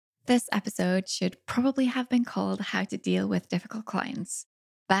This episode should probably have been called How to Deal with Difficult Clients,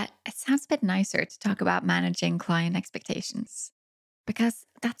 but it sounds a bit nicer to talk about managing client expectations because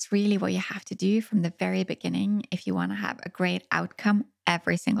that's really what you have to do from the very beginning if you want to have a great outcome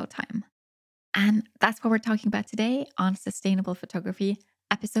every single time. And that's what we're talking about today on Sustainable Photography,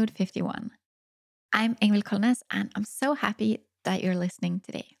 episode 51. I'm Ingvild Kolnes, and I'm so happy that you're listening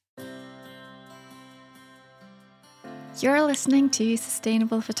today. You're listening to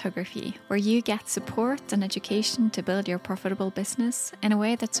Sustainable Photography, where you get support and education to build your profitable business in a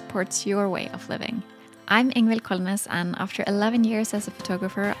way that supports your way of living. I'm Ingvild Kolnes, and after 11 years as a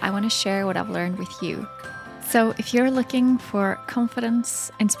photographer, I want to share what I've learned with you. So if you're looking for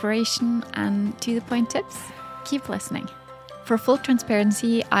confidence, inspiration, and to-the-point tips, keep listening. For full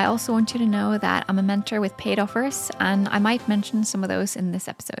transparency, I also want you to know that I'm a mentor with paid offers, and I might mention some of those in this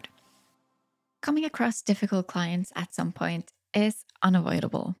episode. Coming across difficult clients at some point is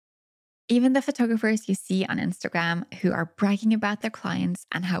unavoidable. Even the photographers you see on Instagram who are bragging about their clients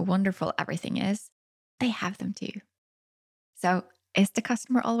and how wonderful everything is, they have them too. So, is the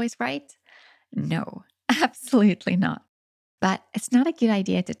customer always right? No, absolutely not. But it's not a good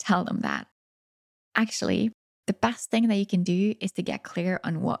idea to tell them that. Actually, the best thing that you can do is to get clear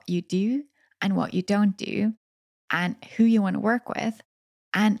on what you do and what you don't do and who you want to work with,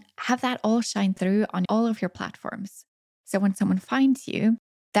 and have that all shine through on all of your platforms. So when someone finds you,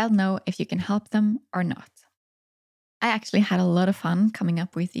 they'll know if you can help them or not. I actually had a lot of fun coming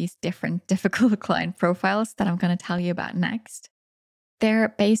up with these different difficult client profiles that I'm going to tell you about next.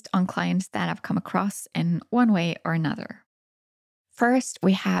 They're based on clients that I've come across in one way or another. First,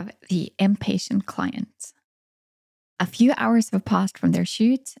 we have the impatient client. A few hours have passed from their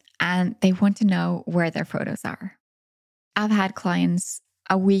shoot and they want to know where their photos are. I've had clients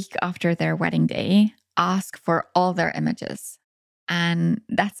a week after their wedding day ask for all their images. And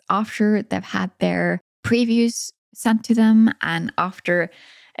that's after they've had their previews sent to them and after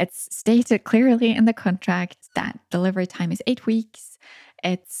it's stated clearly in the contract that delivery time is 8 weeks.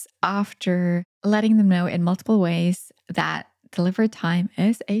 It's after letting them know in multiple ways that delivery time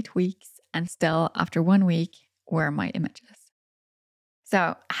is 8 weeks and still after 1 week, where are my images?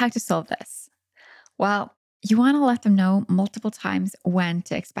 So how to solve this? Well, you want to let them know multiple times when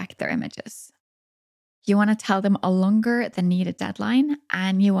to expect their images. You want to tell them a longer than needed deadline,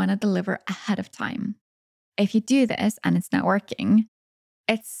 and you want to deliver ahead of time. If you do this and it's not working,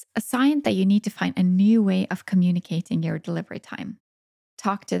 it's a sign that you need to find a new way of communicating your delivery time.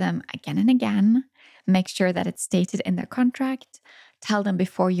 Talk to them again and again. Make sure that it's stated in their contract. Tell them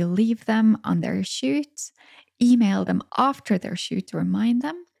before you leave them on their shoot. Email them after their shoot to remind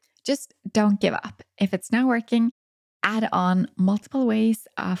them. Just don't give up. If it's not working, add on multiple ways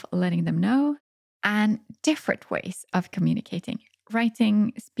of letting them know and different ways of communicating.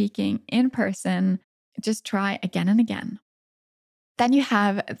 Writing, speaking, in person. Just try again and again. Then you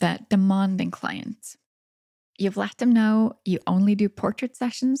have the demanding client. You've let them know you only do portrait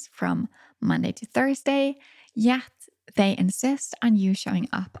sessions from Monday to Thursday, yet they insist on you showing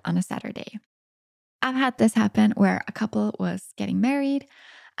up on a Saturday. I've had this happen where a couple was getting married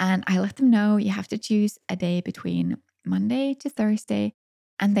and I let them know you have to choose a day between Monday to Thursday.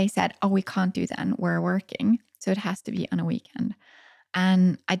 And they said, oh, we can't do that. We're working. So it has to be on a weekend.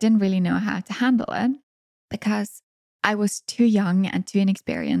 And I didn't really know how to handle it because I was too young and too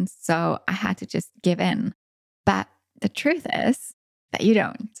inexperienced. So I had to just give in. But the truth is that you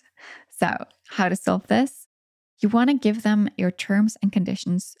don't. So how to solve this? You want to give them your terms and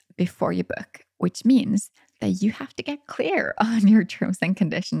conditions before you book, which means that you have to get clear on your terms and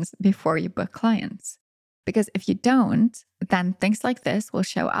conditions before you book clients. Because if you don't, then things like this will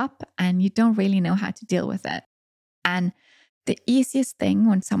show up and you don't really know how to deal with it. And the easiest thing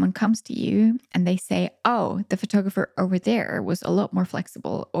when someone comes to you and they say, oh, the photographer over there was a lot more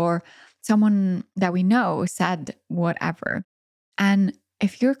flexible, or someone that we know said whatever. And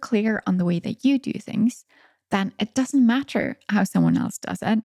if you're clear on the way that you do things, then it doesn't matter how someone else does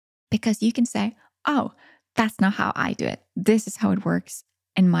it because you can say, oh, that's not how I do it. This is how it works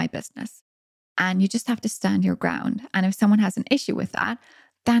in my business. And you just have to stand your ground. And if someone has an issue with that,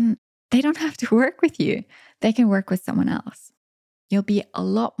 then they don't have to work with you. They can work with someone else. You'll be a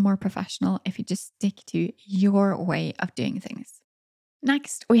lot more professional if you just stick to your way of doing things.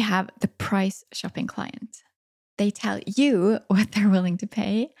 Next, we have the price shopping client. They tell you what they're willing to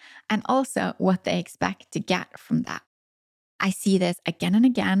pay and also what they expect to get from that. I see this again and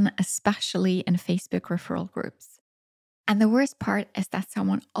again, especially in Facebook referral groups. And the worst part is that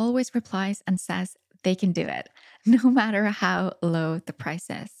someone always replies and says they can do it, no matter how low the price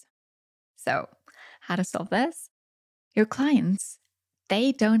is. So, how to solve this? Your clients,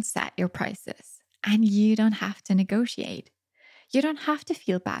 They don't set your prices, and you don't have to negotiate. You don't have to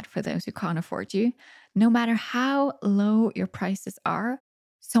feel bad for those who can't afford you. No matter how low your prices are,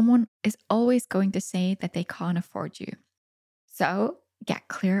 someone is always going to say that they can't afford you. So get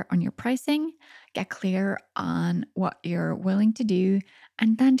clear on your pricing, get clear on what you're willing to do,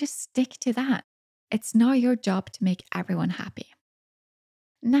 and then just stick to that. It's not your job to make everyone happy.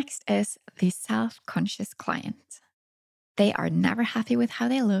 Next is the self-conscious client. They are never happy with how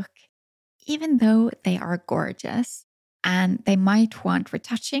they look, even though they are gorgeous, and they might want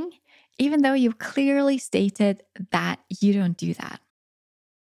retouching, even though you've clearly stated that you don't do that.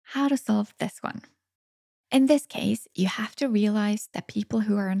 How to solve this one? In this case, you have to realize that people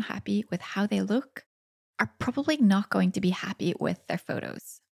who are unhappy with how they look are probably not going to be happy with their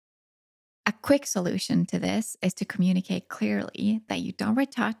photos. A quick solution to this is to communicate clearly that you don't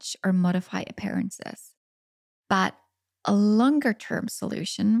retouch or modify appearances. But a longer term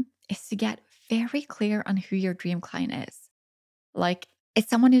solution is to get very clear on who your dream client is. Like, it's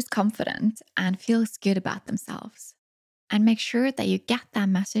someone who's confident and feels good about themselves. And make sure that you get that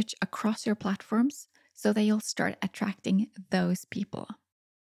message across your platforms so that you'll start attracting those people.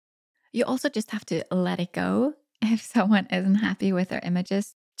 You also just have to let it go if someone isn't happy with their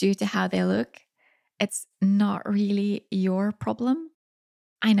images due to how they look. It's not really your problem.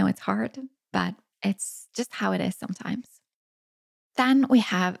 I know it's hard, but it's just how it is sometimes. Then we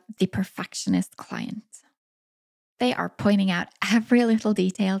have the perfectionist client. They are pointing out every little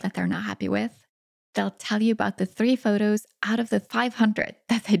detail that they're not happy with. They'll tell you about the 3 photos out of the 500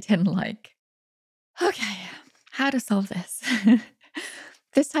 that they didn't like. Okay, how to solve this?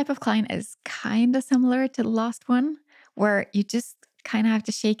 This type of client is kind of similar to the last one, where you just kind of have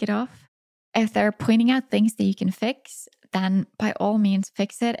to shake it off. If they're pointing out things that you can fix, then by all means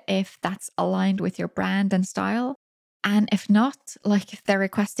fix it if that's aligned with your brand and style. And if not, like if they're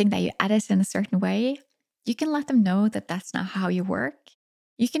requesting that you edit in a certain way, you can let them know that that's not how you work.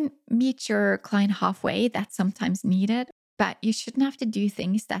 You can meet your client halfway, that's sometimes needed, but you shouldn't have to do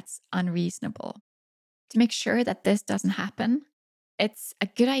things that's unreasonable. To make sure that this doesn't happen, it's a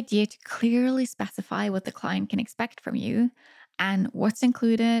good idea to clearly specify what the client can expect from you and what's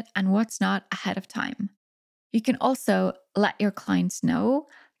included and what's not ahead of time. You can also let your clients know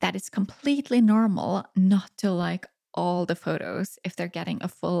that it's completely normal not to like all the photos if they're getting a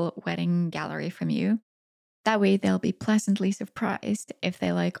full wedding gallery from you. That way, they'll be pleasantly surprised if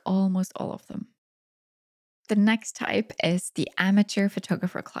they like almost all of them. The next type is the amateur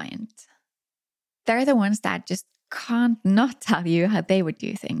photographer client. They're the ones that just can't not tell you how they would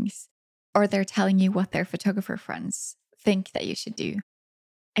do things, or they're telling you what their photographer friends think that you should do.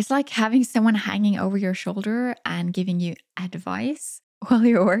 It's like having someone hanging over your shoulder and giving you advice while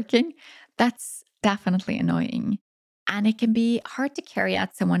you're working. That's definitely annoying. And it can be hard to carry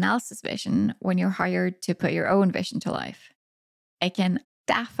out someone else's vision when you're hired to put your own vision to life. It can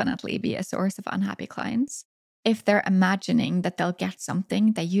definitely be a source of unhappy clients if they're imagining that they'll get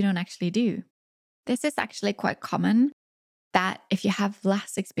something that you don't actually do. This is actually quite common, that if you have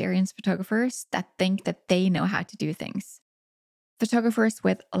less experienced photographers that think that they know how to do things. Photographers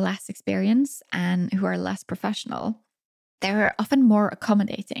with less experience and who are less professional, they're often more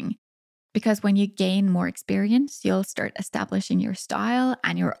accommodating, because when you gain more experience, you'll start establishing your style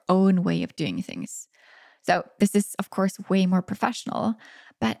and your own way of doing things. So this is, of course, way more professional,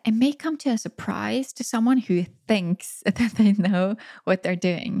 but it may come to a surprise to someone who thinks that they know what they're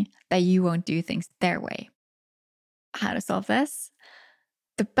doing, that you won't do things their way. How to solve this?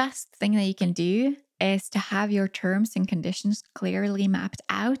 The best thing that you can do is to have your terms and conditions clearly mapped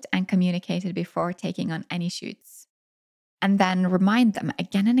out and communicated before taking on any shoots. And then remind them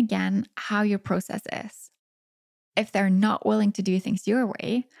again and again how your process is. If they're not willing to do things your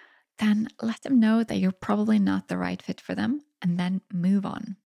way, then let them know that you're probably not the right fit for them and then move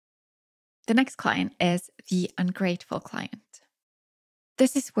on. The next client is the ungrateful client.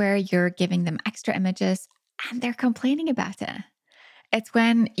 This is where you're giving them extra images and they're complaining about it. It's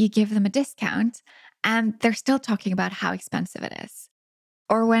when you give them a discount and they're still talking about how expensive it is.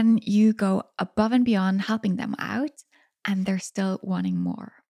 Or when you go above and beyond helping them out and they're still wanting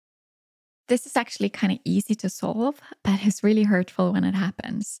more. This is actually kind of easy to solve, but it's really hurtful when it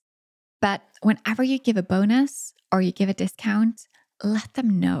happens. But whenever you give a bonus or you give a discount, let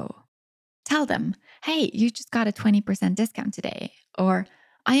them know. Tell them, hey, you just got a 20% discount today. Or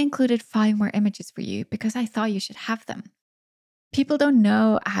I included 5 more images for you because I thought you should have them. People don't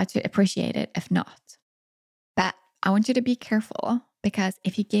know how to appreciate it if not. But I want you to be careful, because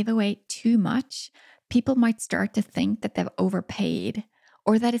if you give away too much, people might start to think that they've overpaid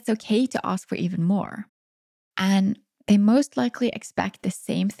or that it's okay to ask for even more. And they most likely expect the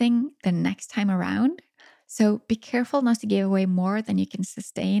same thing the next time around. So be careful not to give away more than you can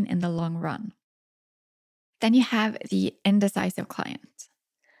sustain in the long run. Then you have the indecisive client.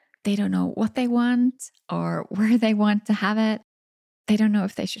 They don't know what they want or where they want to have it. They don't know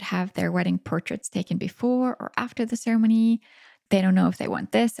if they should have their wedding portraits taken before or after the ceremony. They don't know if they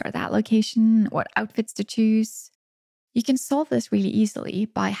want this or that location, what outfits to choose. You can solve this really easily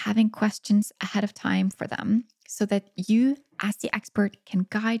by having questions ahead of time for them so that you, as the expert, can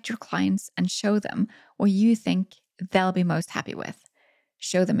guide your clients and show them what you think they'll be most happy with.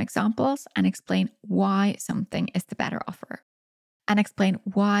 Show them examples and explain why something is the better offer and explain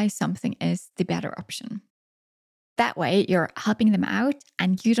why something is the better option. That way, you're helping them out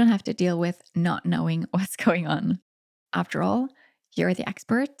and you don't have to deal with not knowing what's going on. After all, you're the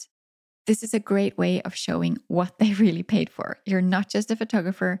expert. This is a great way of showing what they really paid for. You're not just a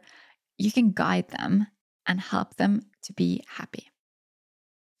photographer. You can guide them and help them to be happy.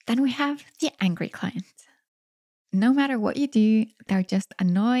 Then we have the angry client. No matter what you do, they're just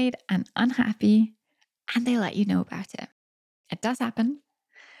annoyed and unhappy, and they let you know about it. It does happen.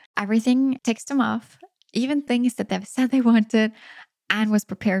 Everything ticks them off, even things that they've said they wanted and was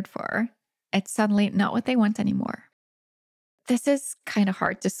prepared for. It's suddenly not what they want anymore. This is kind of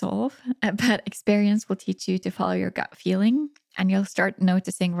hard to solve, but experience will teach you to follow your gut feeling, and you'll start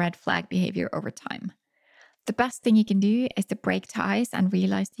noticing red flag behavior over time. The best thing you can do is to break ties and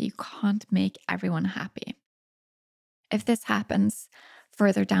realize that you can't make everyone happy. If this happens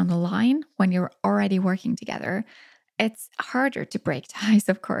further down the line, when you're already working together, it's harder to break ties,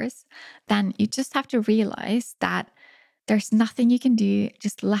 of course. Then you just have to realize that there's nothing you can do.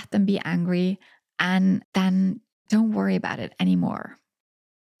 Just let them be angry and then don't worry about it anymore.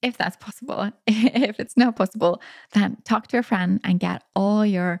 If that's possible. If it's not possible, then talk to a friend and get all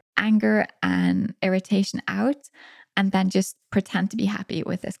your anger and irritation out, and then just pretend to be happy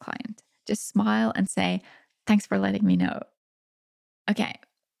with this client. Just smile and say, "Thanks for letting me know." Okay,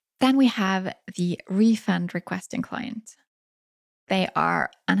 then we have the refund requesting client. They are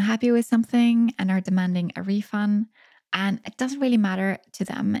unhappy with something and are demanding a refund, and it doesn't really matter to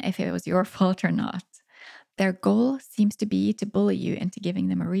them if it was your fault or not. Their goal seems to be to bully you into giving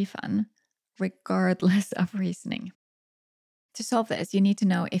them a refund, regardless of reasoning. To solve this, you need to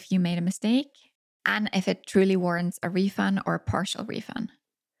know if you made a mistake and if it truly warrants a refund or a partial refund.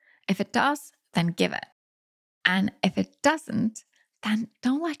 If it does, then give it. And if it doesn't, then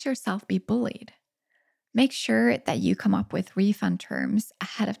don't let yourself be bullied. Make sure that you come up with refund terms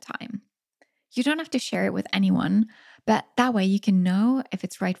ahead of time. You don't have to share it with anyone, but that way you can know if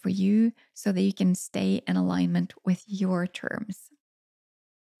it's right for you so that you can stay in alignment with your terms.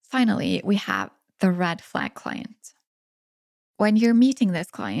 Finally, we have the red flag client. When you're meeting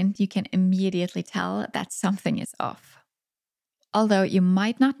this client, you can immediately tell that something is off. Although you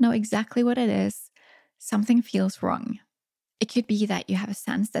might not know exactly what it is, something feels wrong. It could be that you have a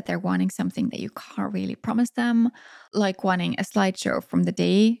sense that they're wanting something that you can't really promise them, like wanting a slideshow from the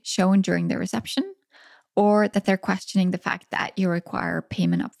day shown during the reception, or that they're questioning the fact that you require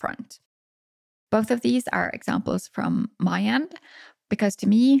payment upfront. Both of these are examples from my end, because to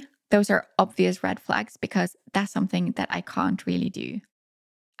me, those are obvious red flags because that's something that I can't really do.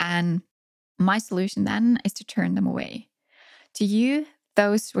 And my solution then is to turn them away. To you,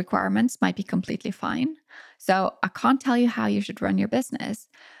 those requirements might be completely fine. So I can't tell you how you should run your business,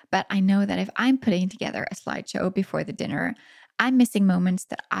 but I know that if I'm putting together a slideshow before the dinner, I'm missing moments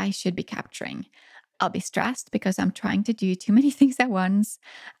that I should be capturing. I'll be stressed because I'm trying to do too many things at once,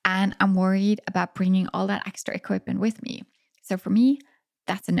 and I'm worried about bringing all that extra equipment with me. So for me,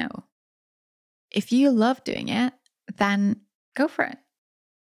 that's a no. If you love doing it, then go for it.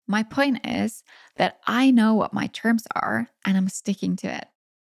 My point is that I know what my terms are and I'm sticking to it.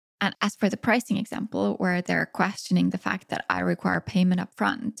 And as for the pricing example, where they're questioning the fact that I require payment up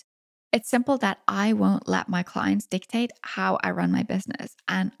front, it's simple that I won't let my clients dictate how I run my business.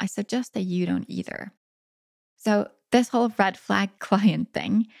 And I suggest that you don't either. So this whole red flag client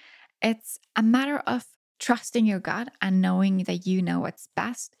thing, it's a matter of trusting your gut and knowing that you know what's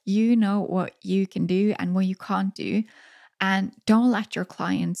best. You know what you can do and what you can't do. And don't let your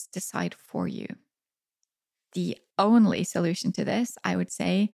clients decide for you. The only solution to this, I would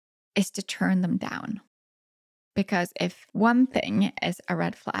say, is to turn them down. Because if one thing is a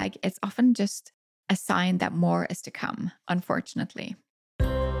red flag, it's often just a sign that more is to come, unfortunately.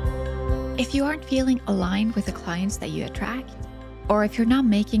 If you aren't feeling aligned with the clients that you attract, or if you're not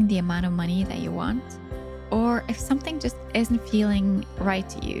making the amount of money that you want, or if something just isn't feeling right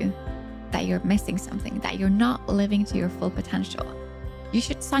to you, that you're missing something, that you're not living to your full potential, you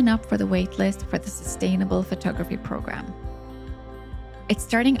should sign up for the waitlist for the Sustainable Photography Program. It's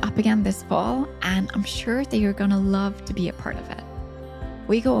starting up again this fall, and I'm sure that you're going to love to be a part of it.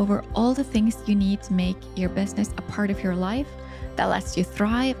 We go over all the things you need to make your business a part of your life that lets you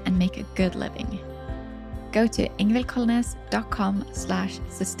thrive and make a good living. Go to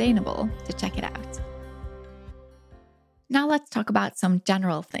ingvildkolnes.com/sustainable to check it out. Now let's talk about some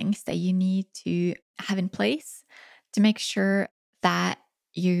general things that you need to have in place to make sure that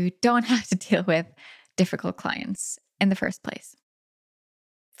you don't have to deal with difficult clients in the first place.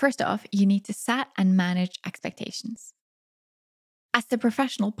 First off, you need to set and manage expectations. As the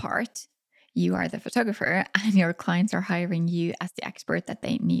professional part, you are the photographer and your clients are hiring you as the expert that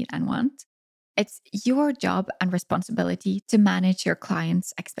they need and want. It's your job and responsibility to manage your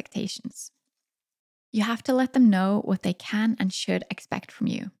clients' expectations. You have to let them know what they can and should expect from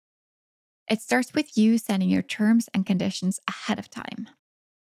you. It starts with you setting your terms and conditions ahead of time.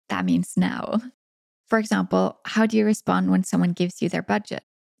 That means now. For example, how do you respond when someone gives you their budget?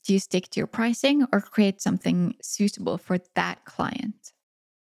 Do you stick to your pricing or create something suitable for that client?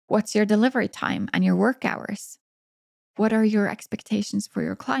 What's your delivery time and your work hours? What are your expectations for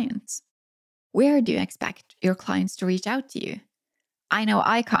your clients? Where do you expect your clients to reach out to you? I know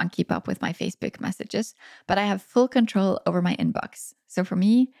I can't keep up with my Facebook messages, but I have full control over my inbox. So for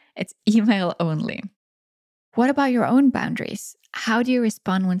me, it's email only. What about your own boundaries? How do you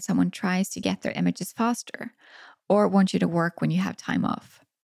respond when someone tries to get their images faster or want you to work when you have time off?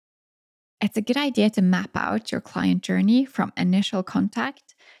 It's a good idea to map out your client journey from initial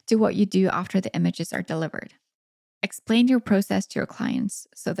contact to what you do after the images are delivered. Explain your process to your clients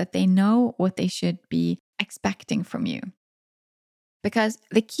so that they know what they should be expecting from you. Because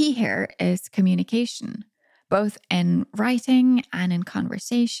the key here is communication, both in writing and in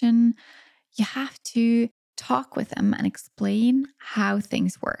conversation. You have to talk with them and explain how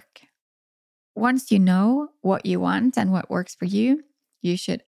things work. Once you know what you want and what works for you, you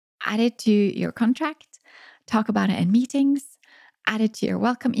should add it to your contract, talk about it in meetings, add it to your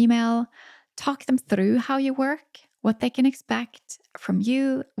welcome email, talk them through how you work, what they can expect from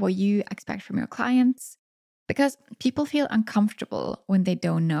you, what you expect from your clients, because people feel uncomfortable when they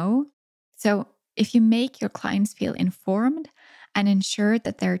don't know. So if you make your clients feel informed and ensure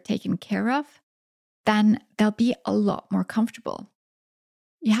that they're taken care of, then they'll be a lot more comfortable.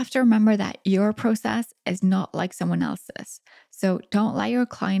 You have to remember that your process is not like someone else's. So don't let your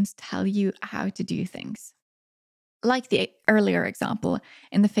clients tell you how to do things. Like the earlier example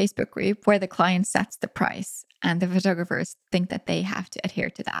in the Facebook group where the client sets the price and the photographers think that they have to adhere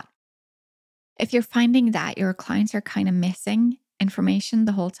to that. If you're finding that your clients are kind of missing information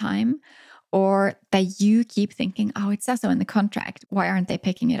the whole time, or that you keep thinking, oh, it says so in the contract, why aren't they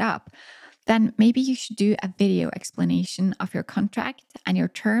picking it up? Then maybe you should do a video explanation of your contract and your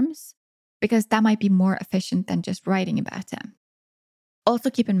terms, because that might be more efficient than just writing about it. Also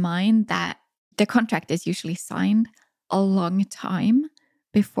keep in mind that the contract is usually signed a long time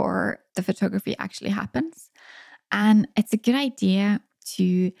before the photography actually happens. And it's a good idea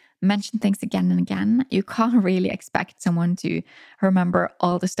to mention things again and again. You can't really expect someone to remember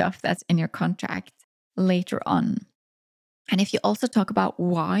all the stuff that's in your contract later on. And if you also talk about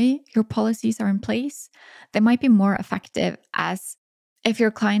why your policies are in place, they might be more effective, as if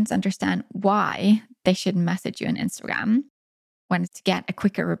your clients understand why they should message you on Instagram, when it's to get a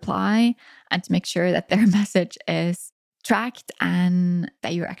quicker reply and to make sure that their message is tracked and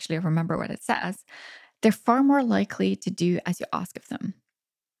that you actually remember what it says, they're far more likely to do as you ask of them.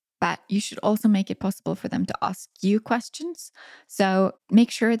 But you should also make it possible for them to ask you questions. So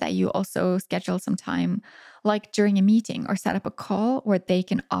make sure that you also schedule some time, like during a meeting, or set up a call where they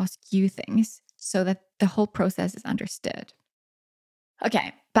can ask you things so that the whole process is understood.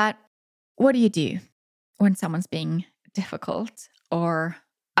 Okay, but what do you do when someone's being difficult or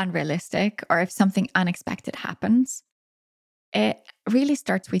unrealistic, or if something unexpected happens? It really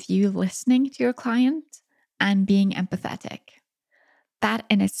starts with you listening to your client and being empathetic. That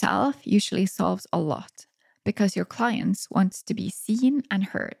in itself usually solves a lot, because your clients want to be seen and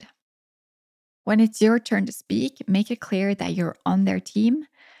heard. When it's your turn to speak, make it clear that you're on their team,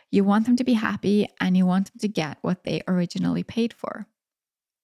 you want them to be happy, and you want them to get what they originally paid for.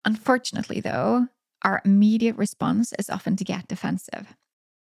 Unfortunately, though, our immediate response is often to get defensive.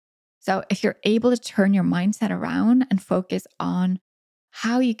 So if you're able to turn your mindset around and focus on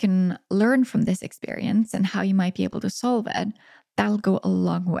how you can learn from this experience and how you might be able to solve it, that'll go a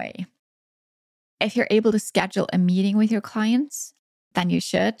long way. If you're able to schedule a meeting with your clients, then you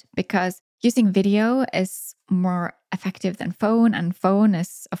should, because Using video is more effective than phone, and phone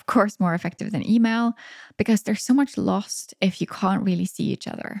is, of course, more effective than email because there's so much lost if you can't really see each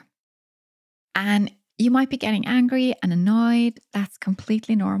other. And you might be getting angry and annoyed. That's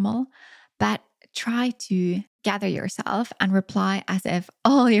completely normal. But try to gather yourself and reply as if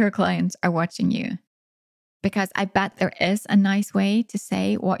all your clients are watching you. Because I bet there is a nice way to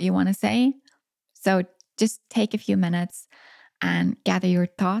say what you want to say. So just take a few minutes and gather your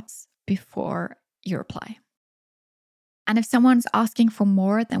thoughts before you reply. And if someone's asking for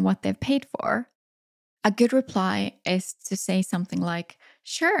more than what they've paid for, a good reply is to say something like,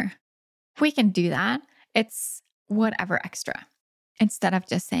 sure, we can do that. It's whatever extra. Instead of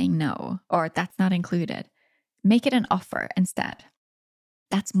just saying no or that's not included. Make it an offer instead.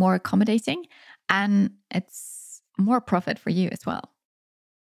 That's more accommodating and it's more profit for you as well.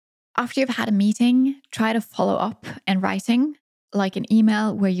 After you've had a meeting, try to follow up in writing, like an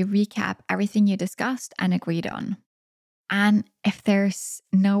email where you recap everything you discussed and agreed on. And if there's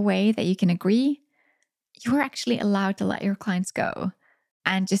no way that you can agree, you are actually allowed to let your clients go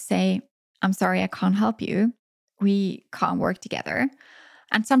and just say, I'm sorry, I can't help you. We can't work together.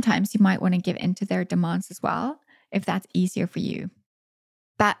 And sometimes you might want to give in to their demands as well, if that's easier for you.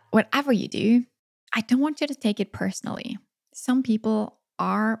 But whatever you do, I don't want you to take it personally. Some people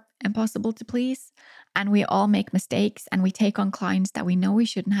are impossible to please, and we all make mistakes and we take on clients that we know we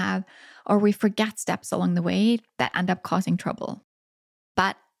shouldn't have, or we forget steps along the way that end up causing trouble.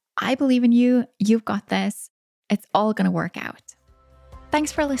 But I believe in you. You've got this. It's all going to work out.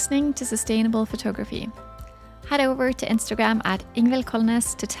 Thanks for listening to Sustainable Photography. Head over to Instagram at Ingvild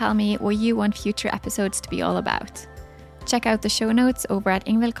Kolnes to tell me what you want future episodes to be all about. Check out the show notes over at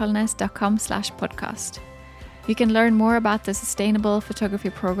ingvildkolnes.com/podcast. You can learn more about the Sustainable Photography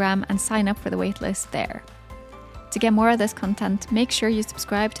program and sign up for the waitlist there. To get more of this content, make sure you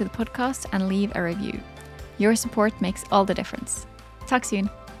subscribe to the podcast and leave a review. Your support makes all the difference. Talk soon.